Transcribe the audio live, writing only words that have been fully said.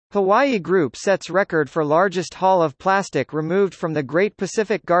Hawaii Group sets record for largest haul of plastic removed from the Great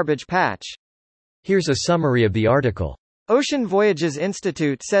Pacific Garbage Patch. Here's a summary of the article. Ocean Voyages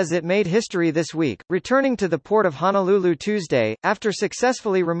Institute says it made history this week, returning to the port of Honolulu Tuesday, after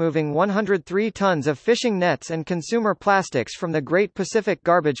successfully removing 103 tons of fishing nets and consumer plastics from the Great Pacific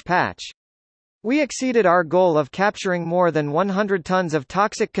Garbage Patch. We exceeded our goal of capturing more than 100 tons of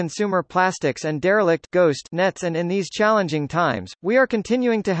toxic consumer plastics and derelict ghost nets, and in these challenging times, we are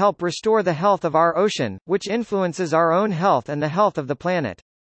continuing to help restore the health of our ocean, which influences our own health and the health of the planet.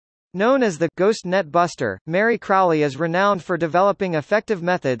 Known as the Ghost Net Buster, Mary Crowley is renowned for developing effective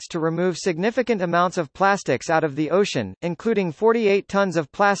methods to remove significant amounts of plastics out of the ocean, including 48 tons of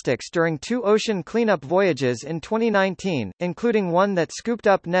plastics during 2 ocean cleanup voyages in 2019, including one that scooped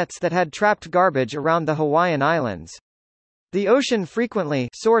up nets that had trapped garbage around the Hawaiian Islands. The ocean frequently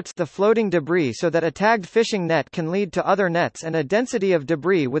sorts the floating debris so that a tagged fishing net can lead to other nets and a density of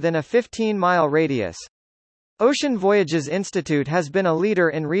debris within a 15-mile radius. Ocean Voyages Institute has been a leader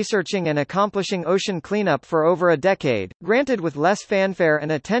in researching and accomplishing ocean cleanup for over a decade, granted with less fanfare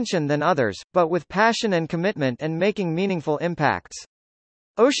and attention than others, but with passion and commitment and making meaningful impacts.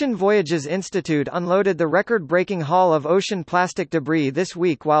 Ocean Voyages Institute unloaded the record-breaking haul of ocean plastic debris this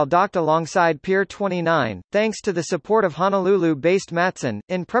week while docked alongside Pier 29, thanks to the support of Honolulu-based Matson,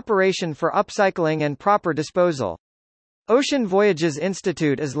 in preparation for upcycling and proper disposal. Ocean Voyages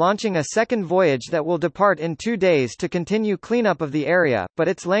Institute is launching a second voyage that will depart in 2 days to continue cleanup of the area, but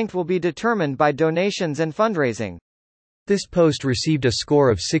its length will be determined by donations and fundraising. This post received a score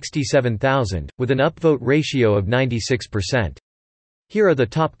of 67,000, with an upvote ratio of 96%. Here are the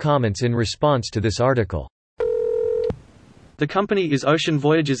top comments in response to this article. The company is Ocean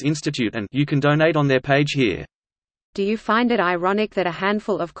Voyages Institute and you can donate on their page here. Do you find it ironic that a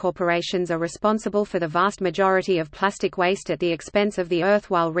handful of corporations are responsible for the vast majority of plastic waste at the expense of the Earth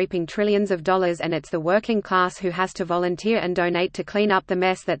while reaping trillions of dollars, and it's the working class who has to volunteer and donate to clean up the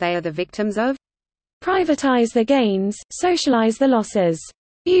mess that they are the victims of? Privatize the gains, socialize the losses.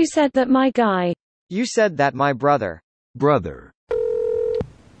 You said that, my guy. You said that, my brother.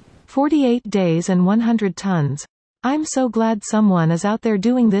 48 days and 100 tons. I'm so glad someone is out there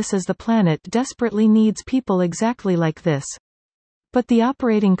doing this, as the planet desperately needs people exactly like this. But the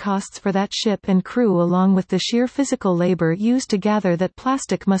operating costs for that ship and crew, along with the sheer physical labor used to gather that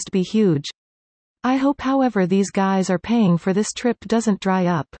plastic, must be huge. I hope, however, these guys are paying for this trip doesn't dry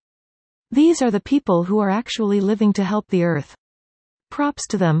up. These are the people who are actually living to help the Earth. Props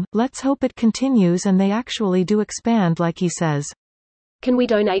to them. Let's hope it continues and they actually do expand like he says. Can we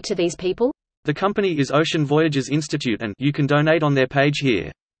donate to these people? The company is Ocean Voyages Institute and you can donate on their page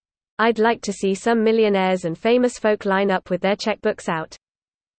here. I'd like to see some millionaires and famous folk line up with their checkbooks out.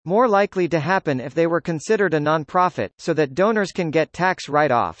 More likely to happen if they were considered a non-profit, so that donors can get tax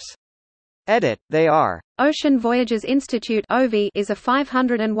write-offs. Edit, they are. Ocean Voyages Institute is a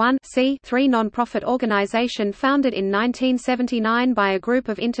 501(c)(3) non-profit organization founded in 1979 by a group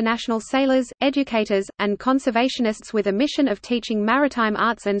of international sailors, educators, and conservationists with a mission of teaching maritime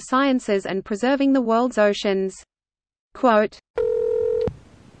arts and sciences and preserving the world's oceans. Quote,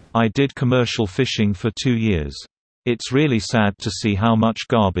 I did commercial fishing for 2 years. It's really sad to see how much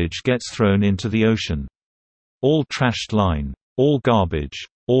garbage gets thrown into the ocean. All trashed line. All garbage.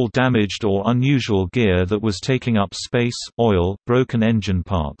 All damaged or unusual gear that was taking up space, oil, broken engine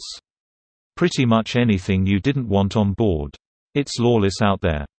parts. Pretty much anything you didn't want on board. It's lawless out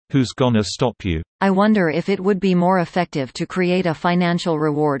there. Who's gonna stop you? I wonder if it would be more effective to create a financial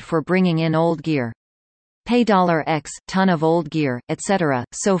reward for bringing in old gear. Pay $X ton of old gear, etc.,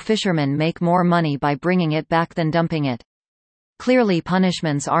 so fishermen make more money by bringing it back than dumping it. Clearly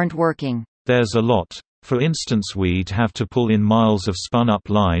punishments aren't working. There's a lot. For instance, we'd have to pull in miles of spun-up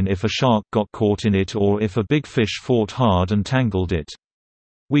line if a shark got caught in it or if a big fish fought hard and tangled it.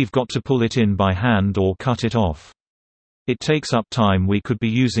 We've got to pull it in by hand or cut it off. It takes up time we could be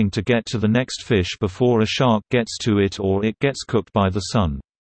using to get to the next fish before a shark gets to it or it gets cooked by the sun.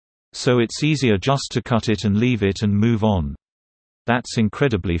 So it's easier just to cut it and leave it and move on. That's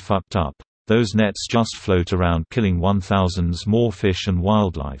incredibly fucked up. Those nets just float around killing 1,000s more fish and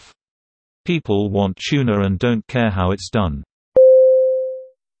wildlife. People want tuna and don't care how it's done.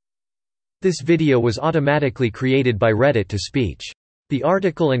 This video was automatically created by Reddit to speech. The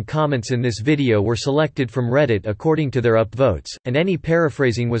article and comments in this video were selected from Reddit according to their upvotes, and any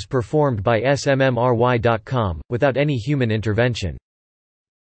paraphrasing was performed by smmry.com, without any human intervention.